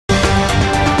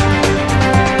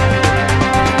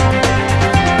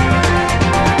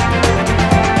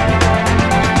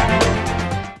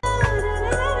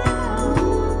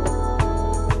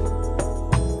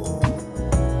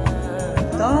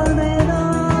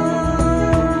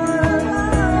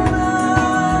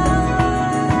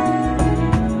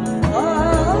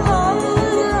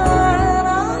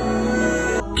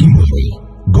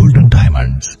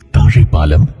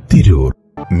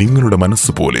നിങ്ങളുടെ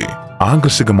മനസ്സുപോലെ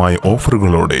ആകർഷകമായ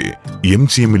ഓഫറുകളോടെ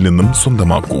MGMൽ നിന്നും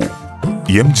സ്വന്തമാക്കൂ.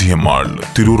 MGM മാൾ,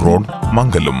 തിരൂർ റോഡ്,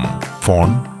 മംഗലം. ഫോൺ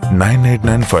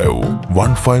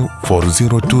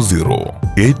 9895154020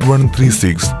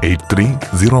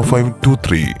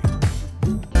 8136830523.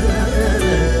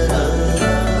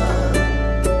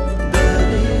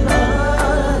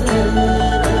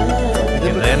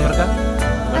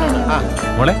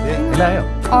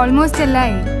 ഓൾമോസ്റ്റ്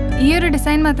എല്ലായി. ഈ ഒരു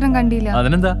ഡിസൈൻ മാത്രം കണ്ടില്ല.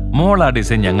 അതിനെന്താ, മോൾ ആ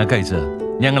ഡിസൈൻ ഞങ്ങൾക്ക് അയച്ചത്.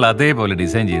 ഞങ്ങൾ അതേപോലെ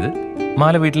ഡിസൈൻ ചെയ്ത്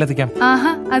മാല വീട്ടിലെത്തിക്കാം.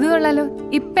 ആഹാ, അത് കൊള്ളാലോ.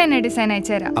 ഇപ്പൊ എന്നെ ഡിസൈൻ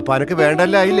അയച്ചുതരാം. അപ്പൊ അനക്ക്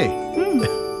വേണ്ടല്ലേ?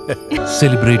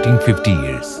 Celebrating 50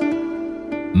 years.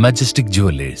 Majestic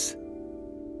Jewelers.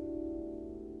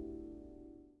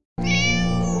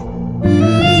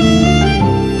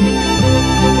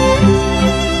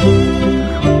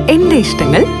 എന്റെ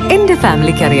ഇഷ്ടങ്ങൾ എന്റെ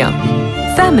ഫാമിലിക്ക് അറിയാം.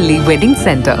 Family wedding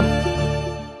centre.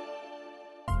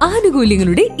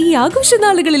 ആനുകൂല്യങ്ങളുടെ ഈ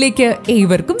ആഘോഷനാളുകളിലേക്ക്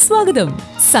ഏവർക്കും സ്വാഗതം.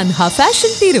 Sanha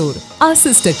fashion Tirur. Our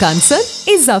sister concern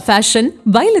is our fashion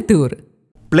Vayalathur.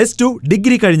 +2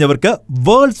 degree കഴിഞ്ഞവർക്ക്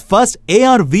world's first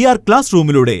AR/VR class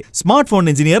റൂമിലൂടെ smart phone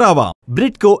engineer ആവാം.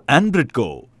 Bridco and Bridco,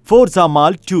 Forza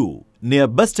mall 2, near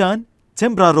bus stand,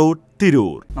 Chembra road,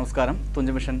 Tirur. നമസ്കാരം,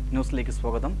 തുഞ്ചൻ മിഷൻ ന്യൂസിലേക്ക്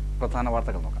സ്വാഗതം. പ്രധാന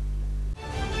വാർത്തകൾ നോക്കാം.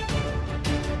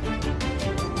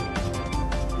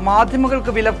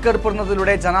 മാധ്യമങ്ങൾക്ക്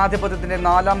വിലക്കേർപ്പെടുന്നതിലൂടെ ജനാധിപത്യത്തിന്റെ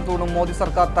 4ാം തൂണും മോദി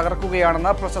സർക്കാർ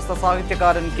തകർക്കുകയാണെന്ന് പ്രശസ്ത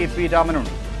സാഹിത്യകാരൻ KP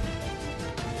രാമനുണ്ണി.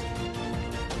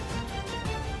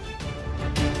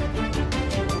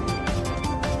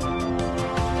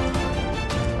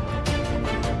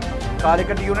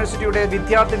 കാലിക്കറ്റ് യൂണിവേഴ്സിറ്റിയുടെ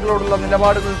വിദ്യാർത്ഥികളോടുള്ള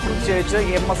നിലപാടുകൾ പ്രതിഷേധിച്ച്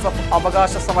MSF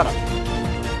അവകാശ സമരം.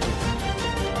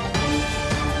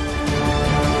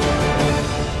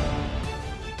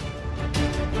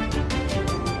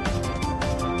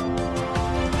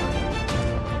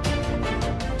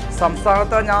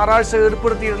 സംസ്ഥാനത്ത് ഞായറാഴ്ച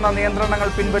ഏർപ്പെടുത്തിയിരുന്ന നിയന്ത്രണങ്ങൾ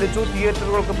പിൻവലിച്ചു.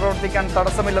 തിയേറ്ററുകൾക്ക് പ്രവർത്തിക്കാൻ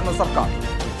തടസ്സമില്ലെന്ന് സർക്കാർ.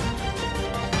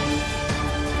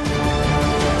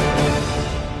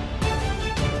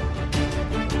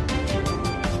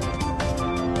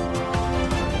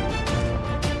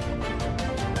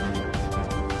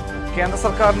 കേന്ദ്ര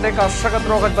സർക്കാരിന്റെ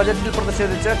കർഷകദ്രോഹ ബജറ്റിൽ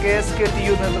പ്രതിഷേധിച്ച്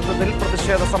KSKTU നേതൃത്വത്തിൽ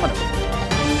പ്രതിഷേധ സമരം.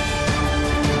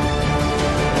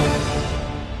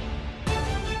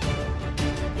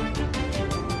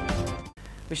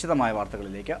 വിശദമായ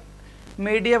വാർത്തകളിലേക്ക്.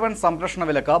 മീഡിയ വൺ സംരക്ഷണ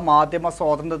വിലക്ക് മാധ്യമ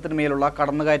സ്വാതന്ത്ര്യത്തിനുമേലുള്ള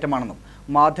കടന്നുകയറ്റമാണെന്നും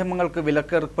മാധ്യമങ്ങൾക്ക്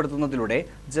വിലക്കേർപ്പെടുത്തുന്നതിലൂടെ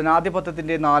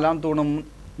ജനാധിപത്യത്തിന്റെ 4ാം തൂണും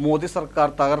മോദി സർക്കാർ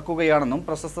തകർക്കുകയാണെന്നും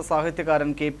പ്രശസ്ത സാഹിത്യകാരൻ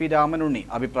KP രാമനുണ്ണി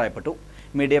അഭിപ്രായപ്പെട്ടു.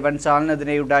 മീഡിയ വൺ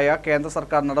ചാനലിനെതിരെയുണ്ടായ കേന്ദ്ര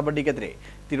സർക്കാർ നടപടിക്കെതിരെ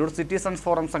തിരൂർ സിറ്റിസൺസ്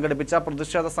ഫോറം സംഘടിപ്പിച്ച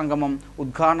പ്രതിഷേധ സംഗമം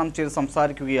ഉദ്ഘാടനം ചെയ്ത്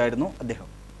സംസാരിക്കുകയായിരുന്നു അദ്ദേഹം.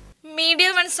 മീഡിയ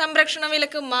വൺ സംരക്ഷണ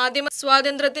വിലക്ക് മാധ്യമ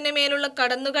സ്വാതന്ത്ര്യത്തിന് മേലുള്ള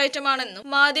കടന്നുകയറ്റമാണെന്നും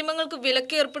മാധ്യമങ്ങൾക്ക്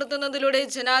വിലക്ക് ഏർപ്പെടുത്തുന്നതിലൂടെ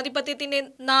ജനാധിപത്യത്തിന്റെ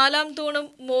 4ാം തൂണും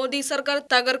മോദി സർക്കാർ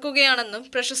തകർക്കുകയാണെന്നും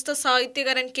പ്രശസ്ത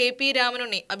സാഹിത്യകാരൻ KP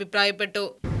രാമനുണ്ണി അഭിപ്രായപ്പെട്ടു.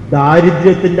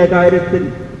 ദാരിദ്ര്യത്തിന്റെ കാര്യത്തിൽ,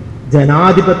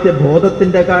 ജനാധിപത്യ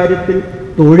ബോധത്തിന്റെ കാര്യത്തിൽ,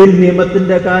 തൊഴിൽ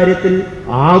നിയമത്തിന്റെ കാര്യത്തിൽ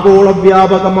ആഗോള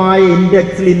വ്യാപകമായ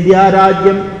ഇൻഡെക്സിൽ ഇന്ത്യ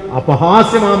രാജ്യം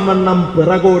അപഹാസ്യമാവണ്ണം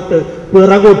പിറകോട്ട്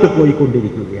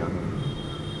പോയിക്കൊണ്ടിരിക്കുകയാണ്.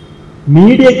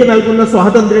 മീഡിയയ്ക്ക് നൽകുന്ന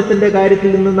സ്വാതന്ത്ര്യത്തിന്റെ കാര്യത്തിൽ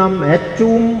നിന്ന് നാം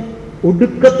ഏറ്റവും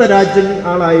ഒടുക്കത്തെ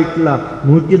രാജ്യങ്ങളായിട്ടുള്ള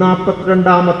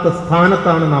 142ാമത്തെ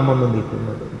സ്ഥാനത്താണ് നാം വന്ന്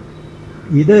നിൽക്കുന്നത്.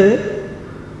 ഇത്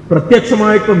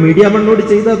പ്രത്യക്ഷമായിട്ട് മീഡിയ വണ്ണോട്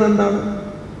ചെയ്തത് എന്താണ്?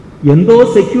 എന്തോ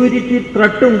സെക്യൂരിറ്റി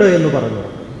ത്രെട്ട് ഉണ്ട് എന്ന് പറഞ്ഞു.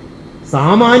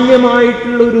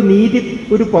 സാമാന്യമായിട്ടുള്ള ഒരു നീതി,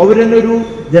 ഒരു പൗരനൊരു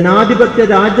ജനാധിപത്യ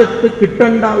രാജ്യത്ത്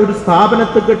കിട്ടേണ്ട, ഒരു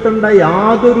സ്ഥാപനത്ത് കിട്ടേണ്ട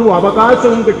യാതൊരു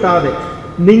അവകാശവും കിട്ടാതെ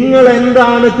നിങ്ങൾ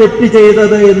എന്താണ് തെറ്റ്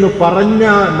ചെയ്തത് എന്ന്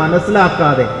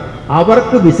മനസ്സിലാക്കാതെ,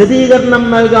 അവർക്ക് വിശദീകരണം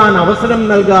നൽകാൻ അവസരം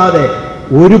നൽകാതെ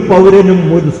ഒരു പൗരനും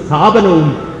ഒരു സ്ഥാപനവും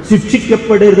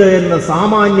ശിക്ഷിക്കപ്പെടരുത് എന്ന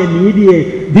സാമാന്യ നീതിയെ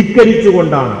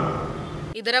ധിക്കരിച്ചുകൊണ്ടാണ്.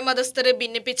 ഇതര മതസ്ഥരെ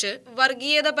ഭിന്നിപ്പിച്ച്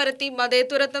വർഗീയത പരത്തി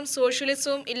മതേതരത്വം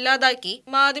സോഷ്യലിസവും ഇല്ലാതാക്കി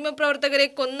മാധ്യമപ്രവർത്തകരെ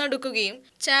കൊന്നൊടുക്കുകയും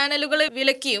ചാനലുകളെ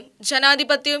വിലക്കിയും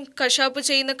ജനാധിപത്യവും കശാപ്പ്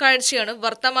ചെയ്യുന്ന കാഴ്ചയാണ്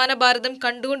വർത്തമാന ഭാരതം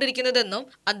കണ്ടുകൊണ്ടിരിക്കുന്നതെന്നും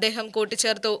അദ്ദേഹം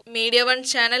കൂട്ടിച്ചേർത്തു. മീഡിയ വൺ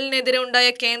ചാനലിനെതിരെ ഉണ്ടായ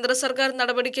കേന്ദ്ര സർക്കാർ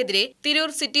നടപടിക്കെതിരെ തിരൂർ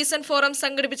സിറ്റിസൺ ഫോറം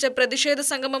സംഘടിപ്പിച്ച പ്രതിഷേധ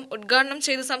സംഗമം ഉദ്ഘാടനം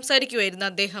ചെയ്ത് സംസാരിക്കുകയായിരുന്നു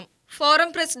അദ്ദേഹം. ഫോറം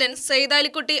പ്രസിഡന്റ്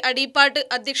സൈദാലിക്കുട്ടി അടിപ്പാട്ട്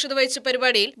അധ്യക്ഷത വഹിച്ച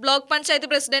പരിപാടിയിൽ block panchayat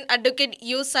president advocate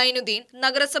U Zainuddin,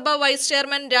 നഗരസഭാ വൈസ്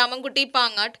ചെയർമാൻ രാമൻകുട്ടി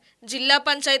പാങ്ങാട്ട്, ജില്ലാ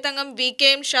പഞ്ചായത്ത് അംഗം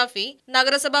VKM ഷാഫി,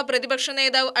 നഗരസഭാ പ്രതിപക്ഷ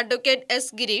നേതാവ് advocate S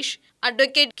Girish,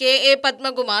 advocate KA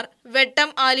Padmakumar,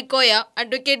 വെട്ടം Alikoya,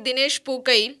 advocate Dinesh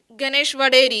Pookkayil, Ganesh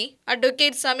Vaderi,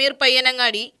 advocate Sameer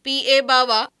Payyanangadi, PA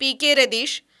ബാവ, PK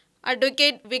Ratheesh,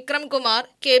 advocate Vikram Kumar,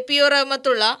 KPO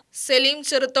Rahmatullah, Saleem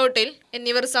ചെറുത്തോട്ടിൽ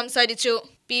എന്നിവർ സംസാരിച്ചു.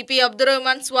 PP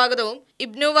അബ്ദുറഹ്മാൻ സ്വാഗതവും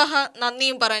ഇബ്നു വഹ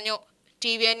നന്ദിയും പറഞ്ഞു.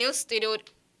 TVN news Tirur.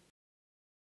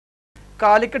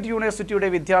 കാലിക്കറ്റ് യൂണിവേഴ്സിറ്റിയുടെ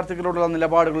വിദ്യാർത്ഥികളോടുള്ള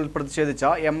നിലപാടുകളിൽ പ്രതിഷേധിച്ച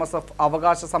MSF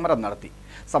അവകാശ സമരം നടത്തി.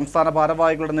 സംസ്ഥാന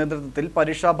ഭാരവാഹികളുടെ നേതൃത്വത്തിൽ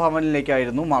പരീക്ഷാ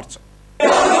ഭവനിലേക്കായിരുന്നു മാർച്ച്.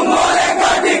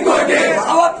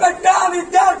 പാവപ്പെട്ട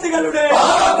വിദ്യാർത്ഥികളുടെ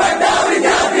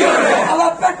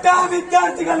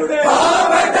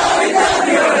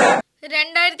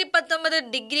 2019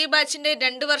 ഡിഗ്രി ബാച്ചിന്റെ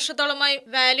 2 വർഷത്തോളമായി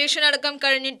വാല്യുവേഷൻ അടക്കം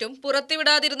കഴിഞ്ഞിട്ടും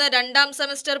പുറത്തുവിടാതിരുന്ന 2ാം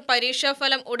സെമസ്റ്റർ പരീക്ഷാ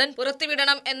ഫലം ഉടൻ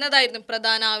പുറത്തുവിടണം എന്നതായിരുന്നു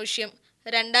പ്രധാന ആവശ്യം.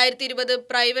 2020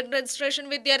 പ്രൈവറ്റ് രജിസ്ട്രേഷൻ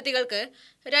വിദ്യാർത്ഥികൾക്ക്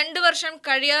 2 വർഷം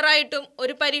കഴിയാറായിട്ടും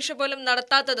ഒരു പരീക്ഷ പോലും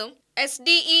നടത്താത്തതും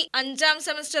SDE 5ാം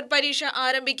സെമസ്റ്റർ പരീക്ഷ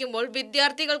ആരംഭിക്കുമ്പോൾ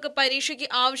വിദ്യാർത്ഥികൾക്ക് പരീക്ഷയ്ക്ക്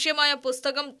ആവശ്യമായ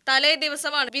പുസ്തകം തലേ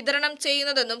ദിവസമാണ് വിതരണം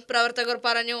ചെയ്യുന്നതെന്നും പ്രവർത്തകർ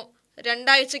പറഞ്ഞു. 2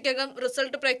 ആഴ്ചയ്ക്കകം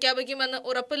റിസൾട്ട് പ്രഖ്യാപിക്കുമെന്ന്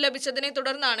ഉറപ്പ് ലഭിച്ചതിനെ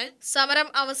തുടർന്നാണ് സമരം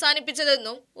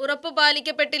അവസാനിപ്പിച്ചതെന്നും ഉറപ്പ്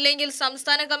പാലിക്കപ്പെട്ടില്ലെങ്കിൽ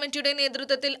സംസ്ഥാന കമ്മിറ്റിയുടെ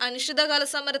നേതൃത്വത്തിൽ അനിശ്ചിതകാല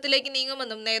സമരത്തിലേക്ക്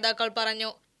നീങ്ങുമെന്നും നേതാക്കൾ പറഞ്ഞു.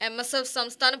 MSF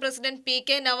സംസ്ഥാന പ്രസിഡന്റ് PK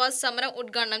നവാസ് സമരം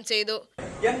ഉദ്ഘാടനം ചെയ്തു.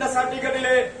 എന്റെ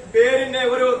സർട്ടിഫിക്കറ്റിലെ പേരിന്റെ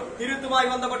ഒരു തിരുത്തുമായി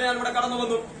ബന്ധപ്പെട്ട് ഞാൻ ഇവിടെ കടന്നു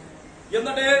വന്നു.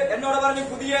 എന്നിട്ട് എന്നോട് പറഞ്ഞു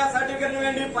പുതിയ സർട്ടിഫിക്കറ്റിന്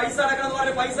വേണ്ടി പൈസ അടക്കണം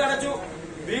പറഞ്ഞ് പൈസ അടച്ചു.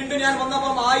 വീണ്ടും ഞാൻ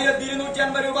വന്നപ്പോൾ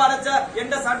 1250 രൂപ അടച്ച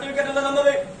എന്റെ സർട്ടിഫിക്കറ്റ്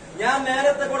തന്നത്. ഞാൻ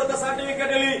നേരത്തെ കൊടുത്ത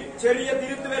സർട്ടിഫിക്കറ്റിൽ ചെറിയ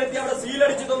തിരുത്ത് വരുത്തി അവിടെ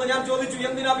സീലടിച്ചു തന്നു. ഞാൻ ചോദിച്ചു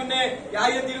എന്തിനാ പിന്നെ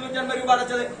 1250 രൂപ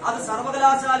അടച്ചത്? അത്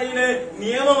സർവകലാശാലയിലെ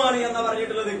നിയമമാണ് എന്നാ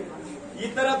പറഞ്ഞിട്ടുള്ളത്.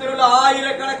 ഇത്തരത്തിലുള്ള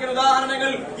ആയിരക്കണക്കിന്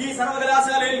ഉദാഹരണങ്ങൾ ഈ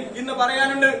സർവകലാശാലയിൽ ഇന്ന്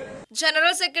പറയാനുണ്ട്.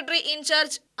 General secretary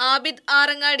in charge Abid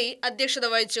Arangadi അധ്യക്ഷത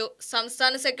വഹിച്ചു.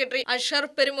 സംസ്ഥാന സെക്രട്ടറി അഷർ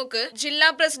പെരുമുക്ക്, ജില്ലാ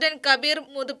പ്രസിഡന്റ് കബീർ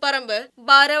മുതുപ്പറമ്പ്,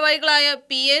 ഭാരവാഹികളായ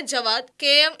PA Javad,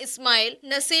 KM Ismail,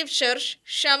 Naseef ഷർഷ്,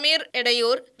 Shameer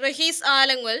Edayur, Rahees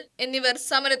ആലങ്ങൽ എന്നിവർ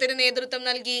സമരത്തിന് നേതൃത്വം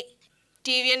നൽകി.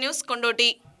 TVN news Kondotty.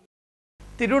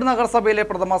 തിരൂർ നഗരസഭയിലെ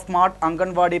പ്രഥമ സ്മാർട്ട്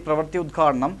അംഗൻവാടി പ്രവൃത്തി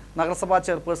ഉദ്ഘാടനം നഗരസഭാ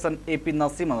ചെയർപേഴ്സൺ AP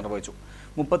നസീമ നിർവഹിച്ചു.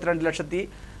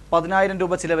 32,10,000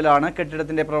 രൂപ ചിലവിലാണ്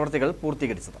കെട്ടിടത്തിന്റെ പ്രവൃത്തികൾ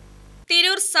പൂർത്തീകരിച്ചത്.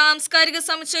 തിരൂർ സാംസ്കാരിക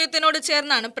സമുച്ചയത്തിനോട്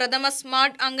ചേർന്നാണ് പ്രഥമ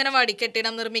സ്മാർട്ട് അംഗനവാടി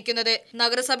കെട്ടിടം നിർമ്മിക്കുന്നത്.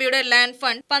 നഗരസഭയുടെ ലാൻഡ്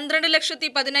ഫണ്ട്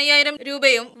 12,15,000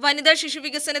 രൂപയും വനിതാ ശിശു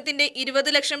വികസനത്തിന്റെ 20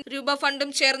 ലക്ഷം രൂപ ഫണ്ടും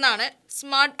ചേർന്നാണ്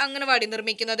സ്മാർട്ട് അംഗനവാടി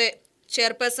നിർമ്മിക്കുന്നത്.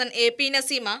 ചെയർപേഴ്സൺ AP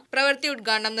നസീമ പ്രവൃത്തി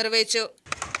ഉദ്ഘാടനം നിർവഹിച്ചു.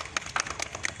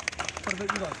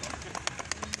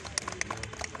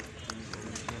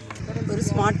 ഒരു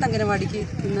സ്മാർട്ട് അംഗനവാടിക്ക്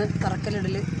ഇന്ന്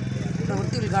തറക്കല്ലിടൽ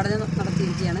പ്രവൃത്തി ഉദ്ഘാടനം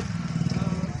നടത്തിയിരിക്കുകയാണ്.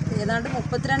 ഏതാണ്ട്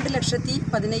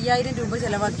 32,15,000 രൂപ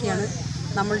ചെലവാക്കിയാണ്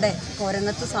നമ്മളുടെ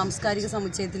കോരങ്ങത്ത് സാംസ്കാരിക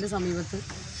സമുച്ചയത്തിൻ്റെ സമീപത്ത്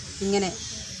ഇങ്ങനെ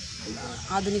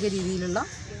ആധുനിക രീതിയിലുള്ള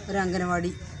ഒരു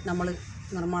അംഗനവാടി നമ്മൾ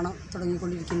നിർമ്മാണം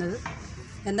തുടങ്ങിക്കൊണ്ടിരിക്കുന്നത്.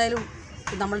 എന്തായാലും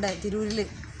നമ്മളുടെ തിരൂരിൽ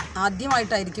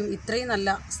ആദ്യമായിട്ടായിരിക്കും ഇത്രയും നല്ല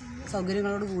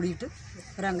സൗകര്യങ്ങളോട് കൂടിയിട്ട്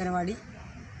ഒരു അംഗനവാടി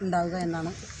ഉണ്ടാവുക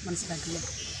എന്നാണ് മനസ്സിലാക്കുന്നത്.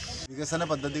 വികസന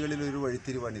പദ്ധതികളിൽ ഒരു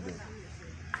വഴിത്തിരിവാണിത്.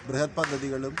 ബൃഹത്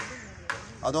പദ്ധതികളും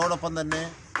അതോടൊപ്പം തന്നെ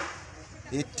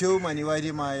ഏറ്റവും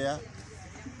അനിവാര്യമായ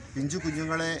പിഞ്ചു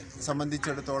കുഞ്ഞുങ്ങളെ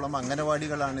സംബന്ധിച്ചിടത്തോളം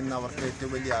അംഗനവാടികളാണ് ഇന്ന് അവർക്ക്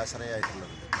ഏറ്റവും വലിയ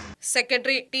ആശ്രയമായിട്ടുള്ളത്.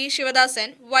 Secretary T Sivadasan,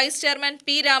 vice chairman P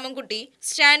Ramankutty,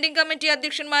 standing committee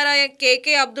അധ്യക്ഷന്മാരായ KK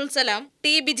Abdul Salam, T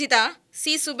Bijitha, C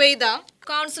Subaida,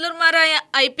 കൗൺസിലർമാരായ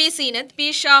IP Zeenath, P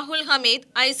Shahul Hameed,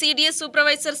 ICDS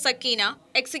supervisor Sakeena,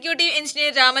 executive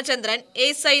engineer Ramachandran, A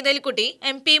Sayyid Alikutty,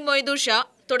 MP മൊയ്തൂഷ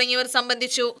തുടങ്ങിയവർ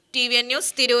സംബന്ധിച്ചു. TVN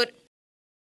news Tirur.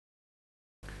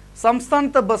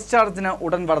 സംസ്ഥാനത്ത് ബസ് ചാർജിന്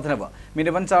ഉടൻ വർധനവ്.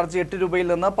 മിനിമം ചാർജ് 8 രൂപയിൽ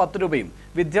നിന്ന് 10 രൂപയും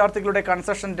വിദ്യാർത്ഥികളുടെ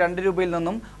കൺസെഷൻ 2 രൂപയിൽ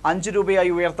നിന്നും 5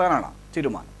 രൂപയായി ഉയർത്താനാണ്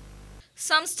തീരുമാനം.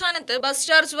 സംസ്ഥാനത്ത് ബസ്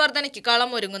ചാർജ് വർധനയ്ക്ക്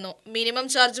കളമൊരുങ്ങുന്നു. മിനിമം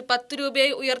ചാർജ് 10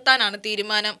 രൂപയായി ഉയർത്താനാണ്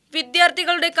തീരുമാനം.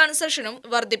 വിദ്യാർത്ഥികളുടെ കൺസെഷനും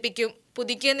വർദ്ധിപ്പിക്കും.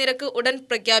 പുതുക്കിയ നിരക്ക് ഉടൻ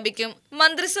പ്രഖ്യാപിക്കും.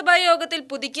 മന്ത്രിസഭാ യോഗത്തിൽ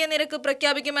പുതുക്കിയ നിരക്ക്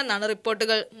പ്രഖ്യാപിക്കുമെന്നാണ്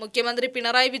റിപ്പോർട്ടുകൾ. മുഖ്യമന്ത്രി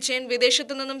പിണറായി വിജയൻ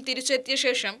വിദേശത്തു നിന്നും തിരിച്ചെത്തിയ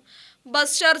ശേഷം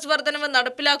ബസ് ചാർജ് വർധനവ്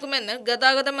നടപ്പിലാക്കുമെന്ന്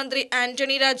ഗതാഗത മന്ത്രി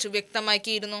ആന്റണി രാജു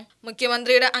വ്യക്തമാക്കിയിരുന്നു.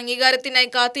 മുഖ്യമന്ത്രിയുടെ അംഗീകാരത്തിനായി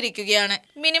കാത്തിരിക്കുകയാണ്.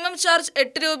 മിനിമം ചാർജ്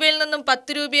 8 രൂപയിൽ നിന്നും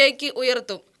 10 രൂപയാക്കി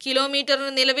ഉയർത്തും.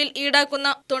 കിലോമീറ്ററിന് നിലവിൽ ഈടാക്കുന്ന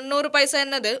 90 പൈസ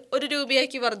എന്നത് 1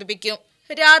 രൂപയാക്കി വർദ്ധിപ്പിക്കും.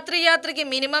 രാത്രി യാത്രയ്ക്ക്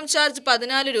മിനിമം ചാർജ്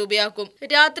 14 രൂപയാക്കും.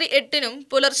 രാത്രി 8-നും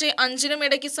പുലർച്ചെ 5-നും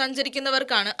ഇടയ്ക്ക്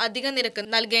സഞ്ചരിക്കുന്നവർക്കാണ് അധിക നിരക്ക്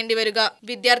നൽകേണ്ടി വരിക.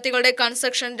 വിദ്യാർത്ഥികളുടെ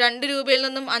കൺസെഷൻ 2 രൂപയിൽ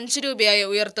നിന്നും 5 രൂപയായി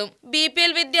ഉയർത്തും.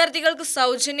 BPL വിദ്യാർത്ഥികൾക്ക്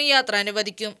സൗജന്യ യാത്ര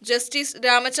അനുവദിക്കും. ജസ്റ്റിസ്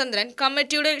രാമചന്ദ്രൻ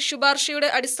കമ്മിറ്റിയുടെ ശുപാർശയുടെ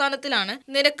അടിസ്ഥാനത്തിലാണ്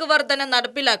നിരക്ക് വർധന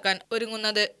നടപ്പിലാക്കാൻ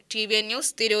ഒരുങ്ങുന്നത്. TVN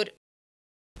news Tirur.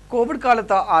 കോവിഡ്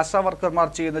കാലത്ത് ആശാ വർക്കർമാർ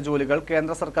ചെയ്യുന്ന ജോലികൾ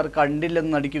കേന്ദ്ര സർക്കാർ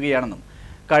കണ്ടില്ലെന്ന് നടിക്കുകയാണെന്നും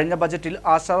കഴിഞ്ഞ ബജറ്റിൽ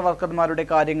ആശാ വർക്കർമാരുടെ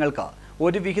കാര്യങ്ങൾക്ക്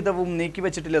ഒരു വിഹിതവും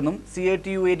നീക്കിവച്ചിട്ടില്ലെന്നും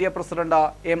CITU area president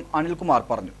M Anilkumar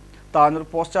പറഞ്ഞു. താനൂർ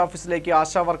പോസ്റ്റ് ഓഫീസിലേക്ക്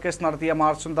ആശാ വർക്കേഴ്സ് നടത്തിയ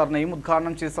മാർച്ചും ധർണയും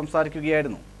ഉദ്ഘാടനം ചെയ്ത്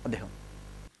സംസാരിക്കുകയായിരുന്നു അദ്ദേഹം.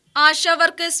 ആശാ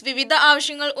വർക്കേഴ്സ് വിവിധ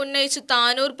ആവശ്യങ്ങൾ ഉന്നയിച്ച്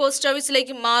താനൂർ പോസ്റ്റ്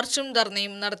ഓഫീസിലേക്ക് മാർച്ചും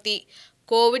ധർണയും നടത്തി.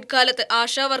 കോവിഡ് കാലത്ത്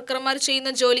ആശാ വർക്കർമാർ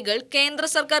ചെയ്യുന്ന ജോലികൾ കേന്ദ്ര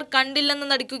സർക്കാർ കണ്ടില്ലെന്ന്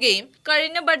നടിക്കുകയും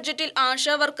കഴിഞ്ഞ ബഡ്ജറ്റിൽ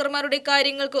ആശാ വർക്കർമാരുടെ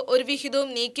കാര്യങ്ങൾക്ക് ഒരു വിഹിതവും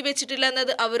നീക്കിവെച്ചിട്ടില്ല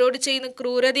എന്നത് അവരോട് ചെയ്യുന്ന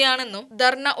ക്രൂരതയാണെന്നും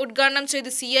ധർണ ഉദ്ഘാടനം ചെയ്ത്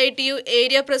CITU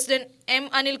area president M.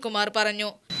 Anilkumar പറഞ്ഞു.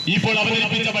 ഇപ്പോൾ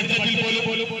അവതരിപ്പിച്ച ബഡ്ജറ്റിൽ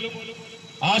പോലും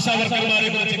ആശാ വർക്കർമാരെ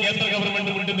കുറിച്ച് കേന്ദ്ര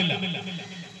ഗവൺമെന്റ് മിണ്ടുന്നില്ല.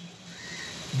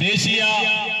 ദേശീയ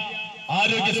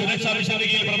ആരോഗ്യ സുരക്ഷാ മിഷന്റെ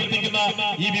കീഴിൽ പ്രവർത്തിക്കുന്ന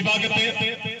ഈ വിഭാഗത്തെ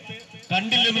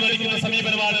കണ്ടില്ലെന്ന് നടിക്കുന്ന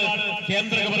സമീപനമാണ്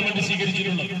കേന്ദ്ര ഗവൺമെന്റ്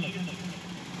സ്വീകരിച്ചിട്ടുള്ളത്.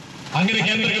 അങ്ങനെ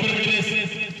കേന്ദ്ര ഗവൺമെന്റ്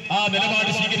ആ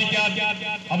നിലപാട് സ്വീകരിക്കാൻ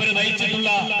അവര് നയിച്ചിട്ടുള്ള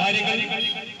കാര്യങ്ങൾ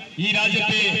ഈ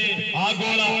രാജ്യത്തെ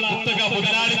ആഗോള കുത്തക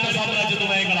മുതലാളിത്ത സാമ്രാജ്യത്വ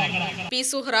നയങ്ങളാണ്. P.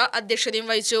 സുഹ്ര അധ്യക്ഷതയും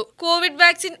വഹിച്ചു. കോവിഡ്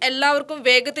വാക്സിൻ എല്ലാവർക്കും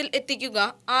വേഗത്തിൽ എത്തിക്കുക,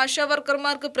 ആശാ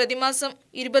വർക്കർമാർക്ക് പ്രതിമാസം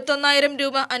 21,000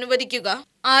 രൂപ അനുവദിക്കുക,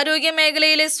 ആരോഗ്യ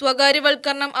മേഖലയിലെ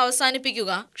സ്വകാര്യവൽക്കരണം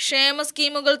അവസാനിപ്പിക്കുക, ക്ഷേമ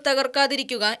സ്കീമുകൾ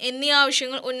തകർക്കാതിരിക്കുക എന്നീ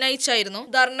ആവശ്യങ്ങൾ ഉന്നയിച്ചായിരുന്നു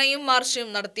ധർണയും മാർച്ചും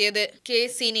നടത്തിയത്. K.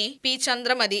 സിനി, P.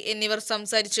 ചന്ദ്രമതി എന്നിവർ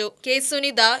സംസാരിച്ചു. K.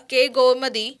 Sunitha, K.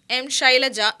 Gomathi, M.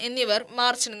 Shailaja എന്നിവർ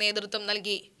മാർച്ചിന് നേതൃത്വം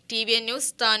നൽകി. TVN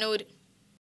news Tanur.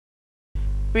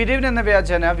 പിരിവിനെന്ന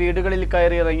വ്യാജേന വീടുകളിൽ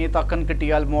കയറിയിറങ്ങി തക്കൻ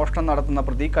കിട്ടിയാൽ മോഷണം നടത്തുന്ന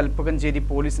പ്രതി കൽപ്പകഞ്ചേരി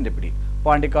പോലീസിന്റെ പിടി.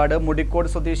 പാണ്ടിക്കാട് മുടിക്കോട്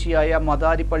സ്വദേശിയായ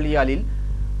മദാരിപ്പള്ളിയാലിൽ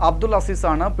അബ്ദുൾ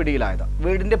അസീസാണ് പിടിയിലായത്.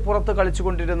 വീടിന്റെ പുറത്ത്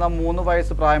കളിച്ചുകൊണ്ടിരുന്ന 3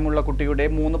 വയസ്സ് പ്രായമുള്ള കുട്ടിയുടെ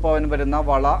 3 പവൻ വരുന്ന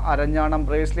വള, അരഞ്ഞാണം,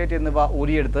 ബ്രേസ്ലെറ്റ് എന്നിവ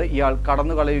ഊരിയെടുത്ത് ഇയാൾ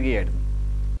കടന്നുകളയുകയായിരുന്നു.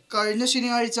 കഴിഞ്ഞ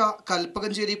ശനിയാഴ്ച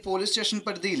കൽപ്പകഞ്ചേരി പോലീസ് സ്റ്റേഷൻ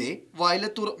പരിധിയിലെ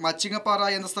വയലത്തൂർ മച്ചിങ്ങപ്പാറ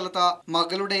എന്ന സ്ഥലത്ത്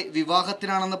മകളുടെ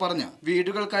വിവാഹത്തിനാണെന്ന് പറഞ്ഞ്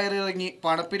വീടുകൾ കയറിയിറങ്ങി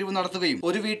പണപ്പിരിവ് നടത്തുകയും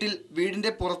ഒരു വീട്ടിൽ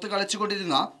വീടിന്റെ പുറത്ത്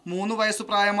കളിച്ചുകൊണ്ടിരുന്ന 3 വയസ്സ്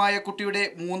പ്രായമായ കുട്ടിയുടെ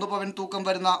 3 പവൻ തൂക്കം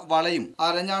വരുന്ന വളയും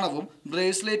അരഞ്ഞാണവും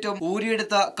ബ്രേസ്ലെറ്റും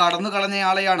ഊരിയെടുത്ത്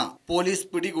കടന്നുകളഞ്ഞയാളെയാണ് പോലീസ്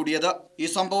പിടികൂടിയത്. ഈ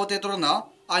സംഭവത്തെ തുടർന്ന്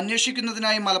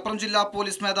അന്വേഷിക്കുന്നതിനായി മലപ്പുറം ജില്ലാ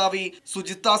പോലീസ് മേധാവി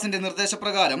സുജിത് ദാസിന്റെ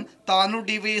നിർദ്ദേശപ്രകാരം താനൂർ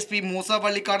ഡിവൈഎസ്പി മൂസ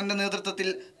വള്ളിക്കാടിന്റെ നേതൃത്വത്തിൽ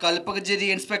Kalpakanchery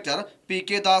inspector PK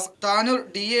Das, Tanur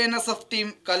DANSF team,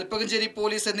 Kalpakanchery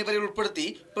police എന്നിവരെ ഉൾപ്പെടുത്തി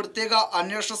പ്രത്യേക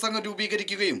അന്വേഷണ സംഘം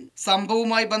രൂപീകരിക്കുകയും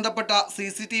സംഭവവുമായി ബന്ധപ്പെട്ട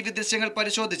CCTV ദൃശ്യങ്ങൾ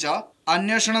പരിശോധിച്ച്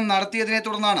അന്വേഷണം നടത്തിയതിനെ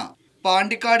തുടർന്നാണ്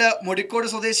പാണ്ടിക്കാട് മുടിക്കോട്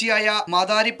സ്വദേശിയായ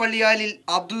മദാരിപ്പള്ളിയാലിൽ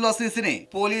അബ്ദുൾ അസീസിനെ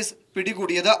പോലീസ്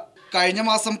പിടികൂടിയത്. കഴിഞ്ഞ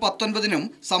മാസം 19-നും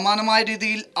സമാനമായ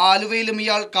രീതിയിൽ ആലുവയിലും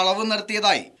ഇയാൾ കളവ്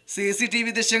നടത്തിയതായി CCTV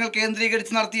ദൃശ്യങ്ങൾ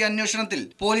കേന്ദ്രീകരിച്ച് നടത്തിയ അന്വേഷണത്തിൽ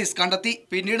പോലീസ് കണ്ടെത്തി.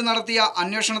 പിന്നീട് നടത്തിയ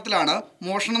അന്വേഷണത്തിലാണ്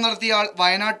മോഷണം നടത്തിയ ആൾ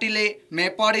വയനാട്ടിലെ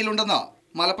മേപ്പാടിയിലുണ്ടെന്ന്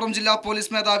മലപ്പുറം ജില്ലാ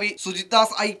പോലീസ് മേധാവി സുജിത്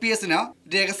ദാസ് IPSന്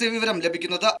രഹസ്യവിവരം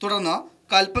ലഭിക്കുന്നത്. തുടർന്ന്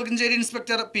Kalpakanchery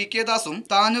inspector PK ദാസും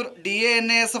Tanur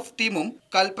DANSF ടീമും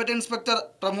കൽപ്പറ്റ ഇൻസ്പെക്ടർ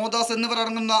പ്രമോദാസ് എന്നിവർ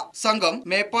അടങ്ങുന്ന സംഘം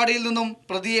മേപ്പാടിയിൽ നിന്നും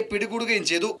പ്രതിയെ പിടികൂടുകയും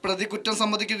ചെയ്തു. പ്രതി കുറ്റം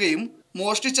സമ്മതിക്കുകയും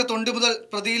മോഷ്ടിച്ച തൊണ്ടി മുതൽ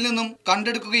പ്രതിയിൽ നിന്നും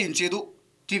കണ്ടെടുക്കുകയും ചെയ്തു.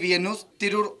 TVN news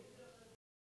Tirur.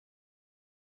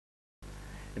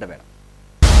 ഇടവേള.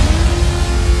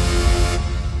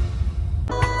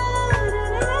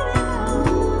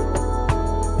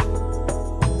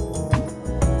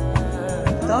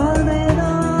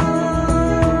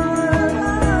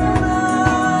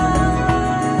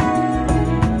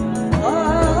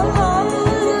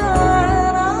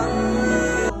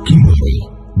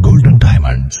 Golden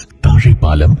diamonds,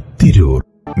 Thazhepalam, Tirur.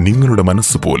 നിങ്ങളുടെ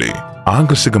മനസ്സ് പോലെ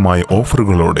ആകർഷകമായ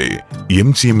ഓഫറുകളോടെ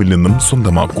MGMൽ നിന്നും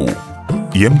സ്വന്തമാക്കൂ.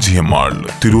 MGM മാൾ,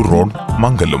 തിരൂർ റോഡ്,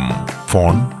 മംഗലം.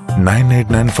 ഫോൺ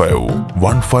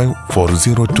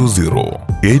 9895154020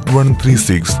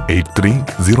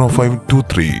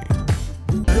 8136830523.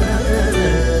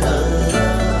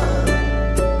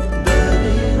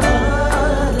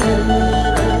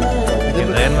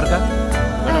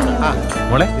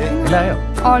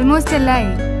 ഓൾമോസ്റ്റ് എല്ലായി.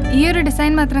 ഈ ഒരു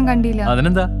ഡിസൈൻ മാത്രം കണ്ടില്ല.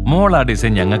 അതിനെന്താ, മോൾ ആ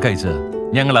ഡിസൈൻ ഞങ്ങൾക്ക് അയച്ചത്.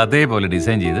 ഞങ്ങൾ അതേപോലെ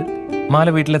ഡിസൈൻ ചെയ്ത് മാല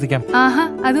വീട്ടിലെത്തിക്കാം. ആഹാ,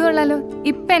 അത് കൊള്ളാലോ.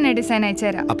 ഇപ്പൊ എന്നെ ഡിസൈൻ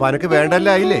അയച്ചുതരാം. അപ്പൊ അനക്ക്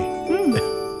വേണ്ടല്ലായില്ലേ?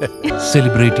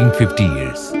 Celebrating 50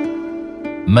 years.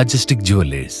 Majestic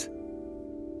jewellers.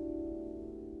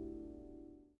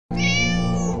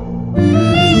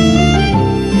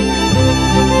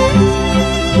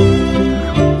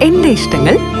 എന്റെ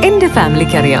ഇഷ്ടങ്ങൾ എന്റെ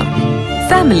ഫാമിലിക്ക് അറിയാം.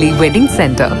 Family wedding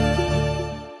centre.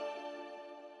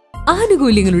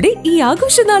 ആനുകൂല്യങ്ങളുടെ ഈ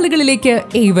ആഘോഷനാളുകളിലേക്ക്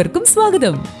ഏവർക്കും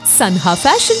സ്വാഗതം. സൻഹ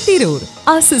ഫാഷൻ തിരൂർ,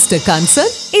 ആ sister concern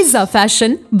Isa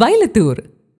fashion Vayalathur.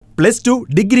 +2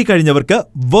 degree കഴിഞ്ഞവർക്ക്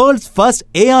world's first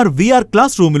AR/VR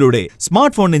class റൂമിലൂടെ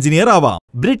smart phone engineer ആവാം.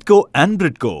 Bridco and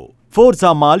Bridco, Forza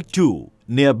mall 2,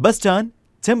 near bus stand,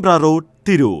 Chembra road,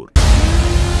 Tirur.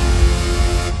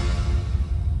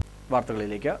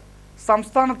 വാർത്തകളിലേക്ക്.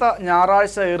 സംസ്ഥാനത്ത്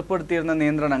ഞായറാഴ്ച ഏർപ്പെടുത്തിയിരുന്ന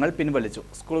നിയന്ത്രണങ്ങൾ പിൻവലിച്ചു.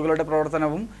 സ്കൂളുകളുടെ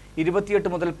പ്രവർത്തനവും 28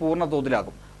 മുതൽ പൂർണ്ണ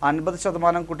തോതിലാകും.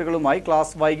 50% കുട്ടികളുമായി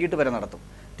ക്ലാസ് വൈകിട്ട് വരെ നടത്തും.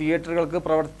 തിയേറ്ററുകൾക്ക്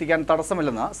പ്രവർത്തിക്കാൻ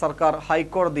തടസ്സമില്ലെന്ന് സർക്കാർ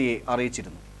ഹൈക്കോടതിയെ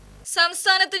അറിയിച്ചിരുന്നു.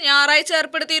 സംസ്ഥാനത്ത് ഞായറാഴ്ച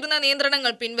ഏർപ്പെടുത്തിയിരുന്ന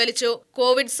നിയന്ത്രണങ്ങൾ പിൻവലിച്ചു.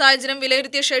 കോവിഡ് സാഹചര്യം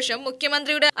വിലയിരുത്തിയ ശേഷം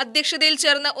മുഖ്യമന്ത്രിയുടെ അധ്യക്ഷതയിൽ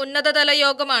ചേർന്ന ഉന്നതതല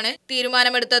യോഗമാണ്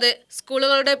തീരുമാനമെടുത്തത്.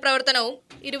 സ്കൂളുകളുടെ പ്രവർത്തനവും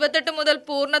 28 മുതൽ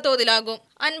പൂർണ്ണ തോതിലാകും.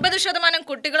 50%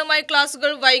 കുട്ടികളുമായി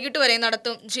ക്ലാസുകൾ വൈകിട്ട് വരെ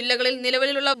നടത്തും. ജില്ലകളിൽ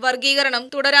നിലവിലുള്ള വർഗീകരണം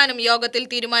തുടരാനും യോഗത്തിൽ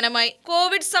തീരുമാനമായി.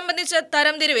 കോവിഡ് സംബന്ധിച്ച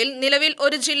തരംതിരിവിൽ നിലവിൽ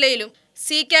ഒരു ജില്ലയിലും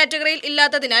സി കാറ്റഗറിയിൽ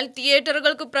ഇല്ലാത്തതിനാൽ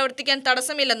തിയേറ്ററുകൾക്ക് പ്രവർത്തിക്കാൻ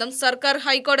തടസ്സമില്ലെന്നും സർക്കാർ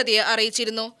ഹൈക്കോടതിയെ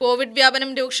അറിയിച്ചിരുന്നു. കോവിഡ്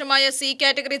വ്യാപനം രൂക്ഷമായ സി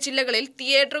കാറ്റഗറി ജില്ലകളിൽ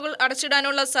തിയേറ്ററുകൾ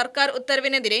അടച്ചിടാനുള്ള സർക്കാർ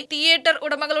ഉത്തരവിനെതിരെ തിയേറ്റർ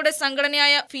ഉടമകളുടെ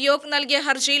സംഘടനയായ ഫിയോക് നൽകിയ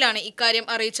ഹർജിയിലാണ് ഇക്കാര്യം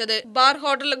അറിയിച്ചത്. ബാർ,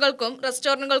 ഹോട്ടലുകൾക്കും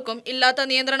റെസ്റ്റോറന്റുകൾക്കും ഇല്ലാത്ത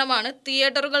നിയന്ത്രണമാണ്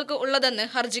തിയേറ്ററുകൾക്ക് ഉള്ളതെന്ന്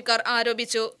ഹർജിക്കാർ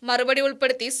ആരോപിച്ചു. മറുപടി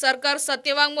ഉൾപ്പെടുത്തി സർക്കാർ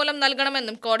സത്യവാങ്മൂലം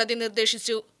നൽകണമെന്നും കോടതി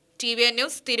നിർദ്ദേശിച്ചു. TVN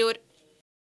news, Tirur.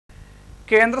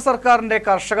 കേന്ദ്ര സർക്കാരിന്റെ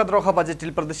കർഷകദ്രോഹ ബജറ്റിൽ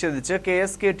പ്രതിഷേധിച്ച്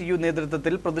KSKTU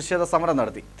നേതൃത്വത്തിൽ പ്രതിഷേധ സമരം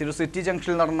നടത്തി. തിരൂർ സിറ്റി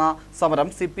ജംഗ്ഷനിൽ നടന്ന സമരം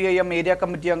CPIM ഏരിയ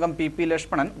കമ്മിറ്റി അംഗം PP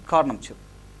ലക്ഷ്മണൻ ഉദ്ഘാടനം ചെയ്തു.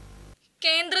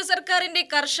 കേന്ദ്ര സർക്കാരിന്റെ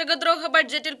കർഷകദ്രോഹ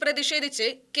ബഡ്ജറ്റിൽ പ്രതിഷേധിച്ച്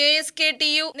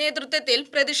KSKTU നേതൃത്വത്തിൽ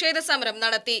പ്രതിഷേധ സമരം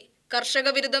നടത്തി. കർഷക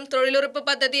വിരുദ്ധം തൊഴിലുറപ്പ്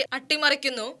പദ്ധതി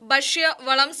അട്ടിമറിക്കുന്നു, ഭക്ഷ്യ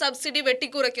വളം സബ്സിഡി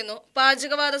വെട്ടിക്കുറയ്ക്കുന്നു,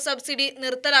 പാചകവാത സബ്സിഡി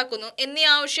നിർത്തലാക്കുന്നു എന്നീ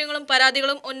ആവശ്യങ്ങളും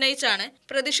പരാതികളും ഉന്നയിച്ചാണ്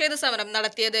പ്രതിഷേധ സമരം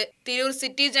നടത്തിയത്. തിരൂർ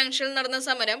സിറ്റി ജംഗ്ഷനിൽ നടന്ന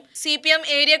സമരം CPM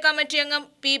ഏരിയ കമ്മിറ്റി അംഗം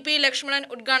PP ലക്ഷ്മണൻ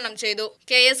ഉദ്ഘാടനം ചെയ്തു.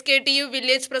 KSKTU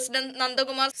വില്ലേജ് പ്രസിഡന്റ്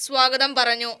നന്ദകുമാർ സ്വാഗതം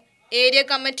പറഞ്ഞു. ഏരിയ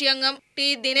കമ്മിറ്റി അംഗം T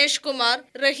ദിനേഷ് കുമാർ,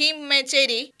 റഹീം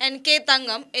മേച്ചേരി, NK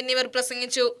തങ്കം എന്നിവർ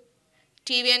പ്രസംഗിച്ചു.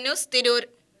 TVN news, Tirur.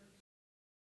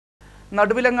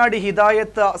 നടുവിലങ്ങാടി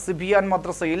ഹിദായത്ത് സിബിയാൻ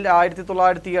മദ്രസയിൽ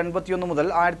 1981 മുതൽ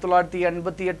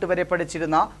 1988 വരെ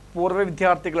പഠിച്ചിരുന്ന പൂർവ്വ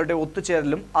വിദ്യാർത്ഥികളുടെ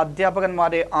ഒത്തുചേരലും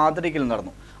അധ്യാപകന്മാരെ ആദരിക്കലും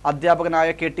നടന്നു. അധ്യാപകനായ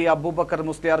KT അബൂബക്കർ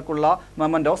മുസ്ലിയാർക്കുള്ള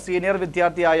മൊമന്റോ സീനിയർ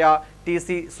വിദ്യാർത്ഥിയായ TC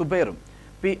സുബൈറും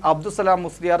P Abdussalam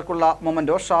മുസ്ലിയാർക്കുള്ള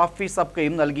memento Shafi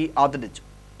സബ്കയും നൽകി ആദരിച്ചു.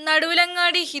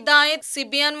 നടുവിലങ്ങാടി ഹിദായത്ത്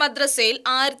സിബിയാൻ മദ്രസയിൽ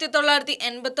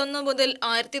 1981 മുതൽ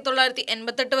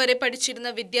 1988 വരെ പഠിച്ചിരുന്ന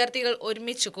വിദ്യാർത്ഥികൾ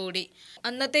ഒരുമിച്ചു കൂടി.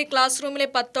 അന്നത്തെ ക്ലാസ് റൂമിലെ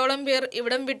 10ഓളം പേർ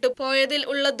ഇവിടം വിട്ടു പോയതിൽ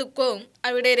ഉള്ള ദുഃഖവും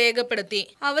അവിടെ രേഖപ്പെടുത്തി.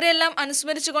 അവരെല്ലാം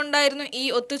അനുസ്മരിച്ചുകൊണ്ടായിരുന്നു ഈ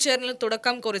ഒത്തുചേരലിന്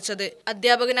തുടക്കം കുറിച്ചത്.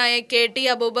 അധ്യാപകനായ KT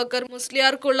അബൂബക്കർ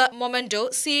മുസ്ലിയാർക്കുള്ള മൊമന്റോ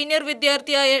സീനിയർ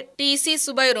വിദ്യാർത്ഥിയായ TC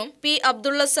സുബൈറും P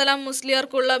അബ്ദുള്ളസലാം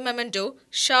മുസ്ലിയാർക്കുള്ള മൊമന്റോ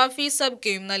ഷാഫി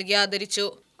സബ്കയും നൽകി ആദരിച്ചു.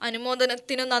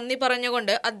 അനുമോദനത്തിനു നന്ദി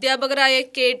പറഞ്ഞുകൊണ്ട് അധ്യാപകരായ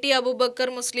KT അബൂബക്കർ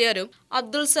മുസ്ലിയാരും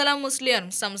അബ്ദുൽ സലാം മുസ്ലിയാരും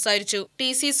സംസാരിച്ചു.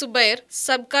 TC സുബൈർ,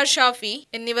 സബ്ക ഷാഫി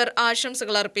എന്നിവർ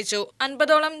ആശംസകൾ അർപ്പിച്ചു.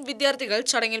 50ഓളം വിദ്യാർത്ഥികൾ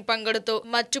ചടങ്ങിൽ പങ്കെടുത്തു.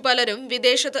 മറ്റു പലരും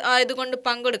വിദേശത്ത് ആയതുകൊണ്ട്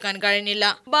പങ്കെടുക്കാൻ കഴിഞ്ഞില്ല.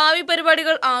 ഭാവി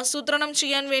പരിപാടികൾ ആസൂത്രണം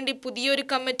ചെയ്യാൻ വേണ്ടി പുതിയൊരു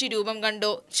കമ്മിറ്റി രൂപം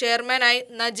കണ്ടു. ചെയർമാനായി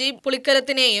നജീബ്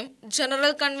പുളിക്കലത്തിനെയും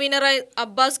ജനറൽ കൺവീനറായി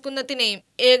അബ്ബാസ് കുന്നത്തിനെയും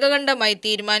ഏകകണ്ഠമായി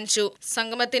തീരുമാനിച്ചു.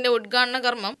 സംഗമത്തിന്റെ ഉദ്ഘാടന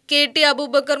കർമ്മം KT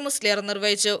അബൂബക്കർ മുസ്ലിയാർ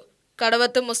നിർവഹിച്ചു.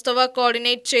 കടവത്ത് മുസ്തഫ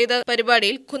കോർഡിനേറ്റ് ചെയ്ത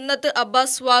പരിപാടിയിൽ കുന്നത്ത്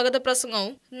അബ്ബാസ് സ്വാഗത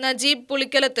പ്രസംഗവും നജീബ്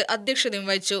പുളിക്കലത്ത് അധ്യക്ഷതയും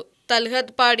വഹിച്ചു.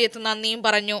 തൽഹത്ത് പാടിയത്ത് നന്ദിയും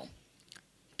പറഞ്ഞു.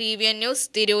 TVN news,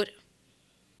 Tirur.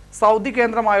 Saudi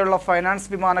കേന്ദ്രമായുള്ള finance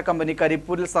വിമാന കമ്പനി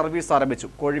കരിപ്പൂരിൽ സർവീസ് ആരംഭിച്ചു.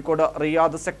 കോഴിക്കോട്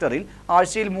റിയാദ് സെക്ടറിൽ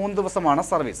ആഴ്ചയിൽ 3 ദിവസമാണ്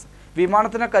സർവീസ്.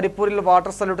 വിമാനത്തിന് കരിപ്പൂരിൽ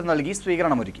വാട്ടർ സല്യൂട്ട് നൽകി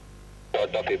സ്വീകരണമൊരുക്കി.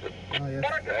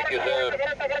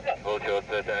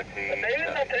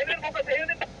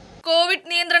 കോവിഡ്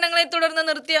നിയന്ത്രണങ്ങളെ തുടർന്ന്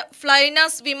നിർത്തിയ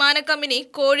ഫ്ലൈനാസ് വിമാന കമ്പനി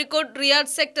കോഴിക്കോട്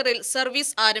റിയാദ് സെക്ടറിൽ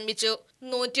സർവീസ് ആരംഭിച്ചു.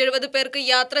 170 പേർക്ക്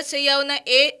യാത്ര ചെയ്യാവുന്ന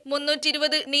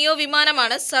A320 നിയോ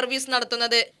വിമാനമാണ് സർവീസ്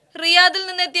നടത്തുന്നത്. റിയാദിൽ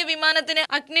നിന്നെത്തിയ വിമാനത്തിന്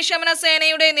അഗ്നിശമന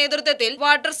സേനയുടെ നേതൃത്വത്തിൽ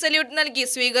വാട്ടർ സല്യൂട്ട് നൽകി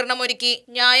സ്വീകരണമൊരുക്കി.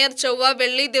 ഞായർ, ചൊവ്വ,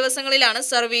 വെള്ളി ദിവസങ്ങളിലാണ്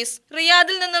സർവീസ്.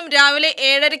 റിയാദിൽ നിന്നും രാവിലെ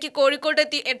 7:30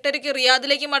 കോഴിക്കോട്ടെത്തി 8:30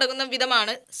 റിയാദിലേക്ക് മടങ്ങുന്ന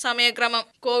വിധമാണ് സമയക്രമം.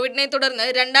 കോവിഡിനെ തുടർന്ന്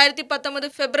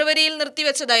 2019 ഫെബ്രുവരിയിൽ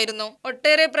നിർത്തിവെച്ചതായിരുന്നു.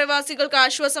 ഒട്ടേറെ പ്രവാസികൾക്ക്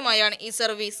ആശ്വാസമായാണ് ഈ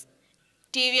സർവീസ്.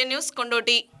 TVN news,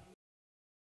 Kondotty.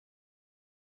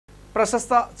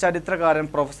 പ്രശസ്ത ചരിത്രകാരൻ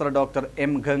പ്രൊഫസർ ഡോക്ടർ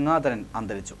M ഗംഗാധരൻ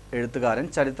അന്തരിച്ചു. എഴുത്തുകാരൻ,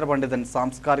 ചരിത്ര പണ്ഡിതൻ,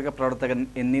 സാംസ്കാരിക പ്രവർത്തകൻ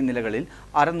എന്നീ നിലകളിൽ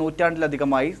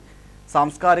അരനൂറ്റാണ്ടിലധികമായി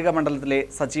സാംസ്കാരിക മണ്ഡലത്തിലെ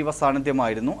സജീവ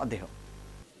സാന്നിധ്യമായിരുന്നു അദ്ദേഹം.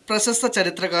 പ്രശസ്ത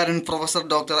ചരിത്രകാരൻ പ്രൊഫസർ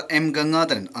ഡോക്ടർ M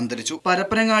ഗംഗാധരൻ അന്തരിച്ചു.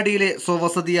 പരപ്പനങ്ങാടിയിലെ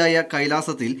സ്വവസതിയായ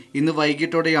കൈലാസത്തിൽ ഇന്ന്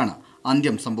വൈകിട്ടോടെയാണ്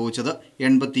അന്ത്യം സംഭവിച്ചത്.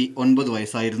 89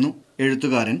 വയസ്സായിരുന്നു.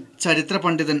 എഴുത്തുകാരൻ, ചരിത്ര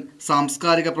പണ്ഡിതൻ,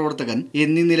 സാംസ്കാരിക പ്രവർത്തകൻ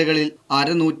എന്നീ നിലകളിൽ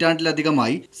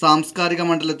അരനൂറ്റാണ്ടിലധികമായി സാംസ്കാരിക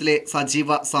മണ്ഡലത്തിലെ സജീവ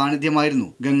സാന്നിധ്യമായിരുന്നു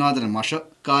ഗംഗാധരൻ മാഷ്.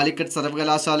 കാലിക്കറ്റ്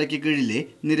സർവകലാശാലയ്ക്ക് കീഴിലെ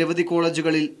നിരവധി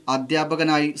കോളേജുകളിൽ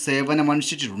അധ്യാപകനായി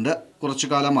സേവനമനുഷ്ഠിച്ചിട്ടുണ്ട്.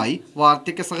 കുറച്ചുകാലമായി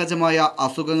വാർദ്ധക്യ സഹജമായ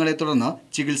അസുഖങ്ങളെ തുടർന്ന്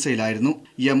ചികിത്സയിലായിരുന്നു.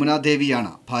 യമുന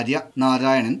ദേവിയാണ് ഭാര്യ.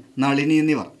 നാരായണൻ, നളിനി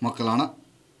എന്നിവർ മക്കളാണ്.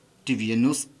 TVN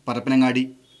news, Parappanangadi.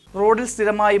 റോഡിൽ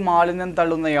സ്ഥിരമായി മാലിന്യം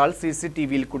തള്ളുന്നയാൾ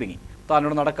CCTVയിൽ കുടുങ്ങി.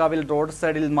 താനൂർ നടക്കാവിൽ റോഡ്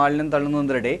സൈഡിൽ മാലിന്യം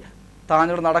തള്ളുന്നതിനിടെ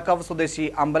താനൂർ നടക്കാവ് സ്വദേശി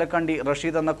അമ്പലക്കണ്ടി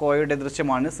റഷീദ് എന്ന കോയയുടെ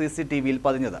ദൃശ്യമാണ് CCTVയിൽ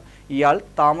പതിഞ്ഞത്. ഇയാൾ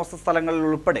താമസ സ്ഥലങ്ങളിൽ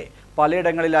ഉൾപ്പെടെ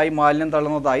പലയിടങ്ങളിലായി മാലിന്യം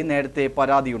തള്ളുന്നതായി നേരത്തെ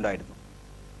പരാതിയുണ്ടായിരുന്നു.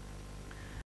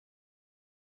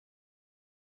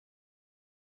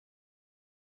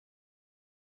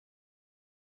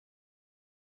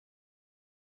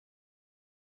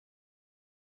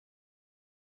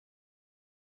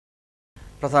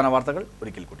 പ്രധാന വാർത്തകൾ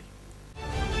ഒരിക്കൽ കൂടി.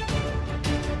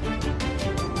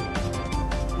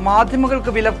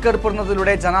 മാധ്യമങ്ങൾക്ക്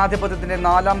വിലക്കേർപ്പെടുന്നതിലൂടെ ജനാധിപത്യത്തിന്റെ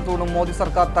 4ാം തൂണും മോദി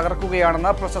സർക്കാർ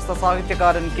തകർക്കുകയാണെന്ന് പ്രശസ്ത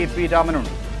സാഹിത്യകാരൻ KP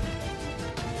രാമനുണ്ട്.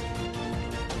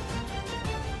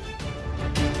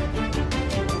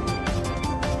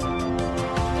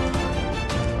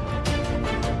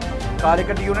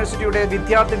 കാലിക്കറ്റ് യൂണിവേഴ്സിറ്റിയുടെ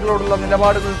വിദ്യാർത്ഥികളോടുള്ള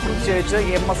നിലപാടുകൾ പ്രതിഷേധിച്ച്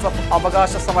MSF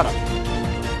അവകാശ സമരം.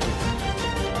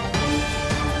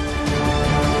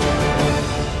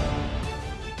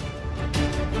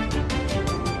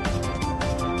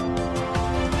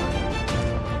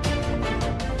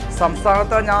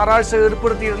 സംസ്ഥാനത്ത് ഞായറാഴ്ച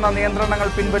ഏർപ്പെടുത്തിയിരുന്ന നിയന്ത്രണങ്ങൾ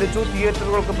പിൻവലിച്ചു.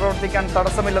 തിയേറ്ററുകൾക്ക് പ്രവർത്തിക്കാൻ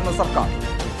തടസ്സമില്ലെന്ന് സർക്കാർ.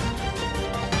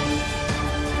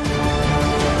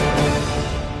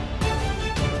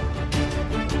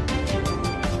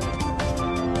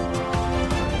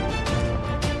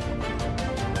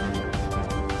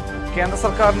 കേന്ദ്ര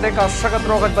സർക്കാരിന്റെ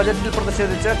കർഷകദ്രോഹ ബജറ്റിൽ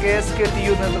പ്രതിഷേധിച്ച്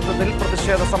KSKTU നേതൃത്വത്തിൽ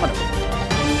പ്രതിഷേധ സമരം.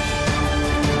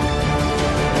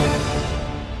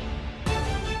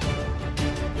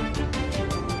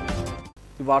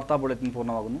 ഈ വാർത്താ ബുള്ളറ്റിൻ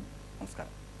പൂർണ്ണമാകുന്നു.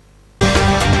 നമസ്കാരം.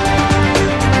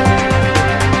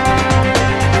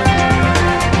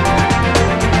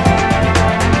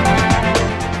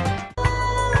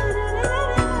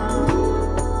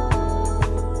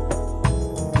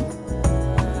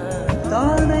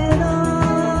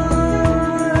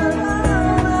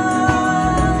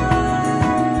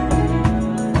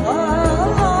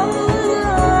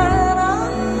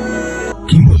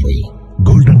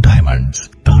 Golden diamonds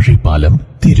Thazhepalam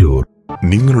Tirur.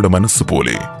 നിങ്ങളുടെ മനസ്സ്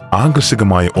പോലെ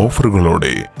ആകർഷകമായ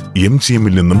ഓഫറുകളോടെ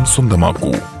MGMൽ നിന്നും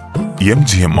സ്വന്തമാക്കൂ.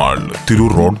 MGM മാൾ,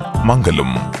 തിരൂർ റോഡ്,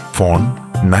 മംഗലം. ഫോൺ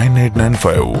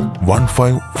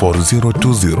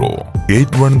 9895154020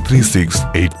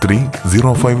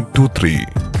 8136830523.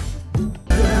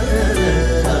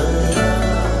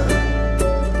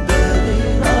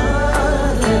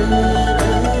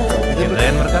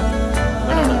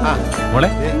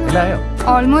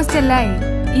 ഓൾമോസ്റ്റ് എല്ലായി.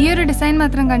 ഈ ഒരു ഡിസൈൻ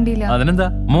മാത്രം കണ്ടില്ല. അതിനെന്താ,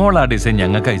 മോൾ ആ ഡിസൈൻ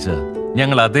ഞങ്ങൾക്ക് അയച്ചത്.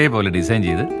 ഞങ്ങൾ അതേപോലെ ഡിസൈൻ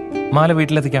ചെയ്ത് മാല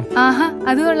വീട്ടിലെത്തിക്കാം. ആഹാ,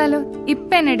 അത് കൊള്ളാലോ.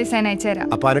 ഇപ്പൊ എന്നെ ഡിസൈൻ അയച്ചുതരാം.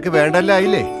 അപ്പൊ അനക്ക്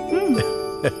വേണ്ടല്ലേ?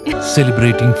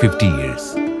 Celebrating 50 years.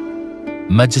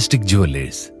 Majestic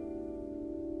jewellers.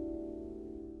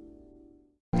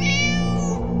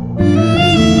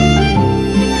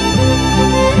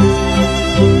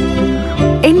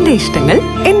 എന്റെ ഇഷ്ടങ്ങൾ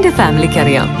എന്റെ ഫാമിലിക്ക്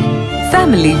അറിയാം.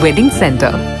 Family wedding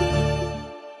centre.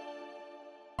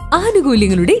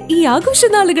 ആനുകൂല്യങ്ങളുടെ ഈ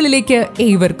ആഘോഷനാളുകളിലേക്ക്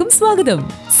ഏവർക്കും സ്വാഗതം.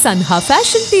 Sanha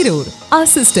fashion Tirur. Our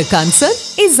sister concern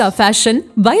is our fashion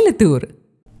Vailathur.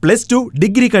 +2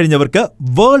 degree കഴിഞ്ഞവർക്ക്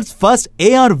world's first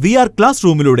AR/VR class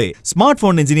റൂമിലൂടെ smart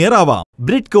phone engineer ആവാം.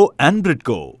 Bridco and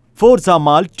Bridco, Forza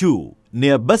mall 2,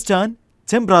 near bus stand,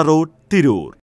 Chembra road, Tirur.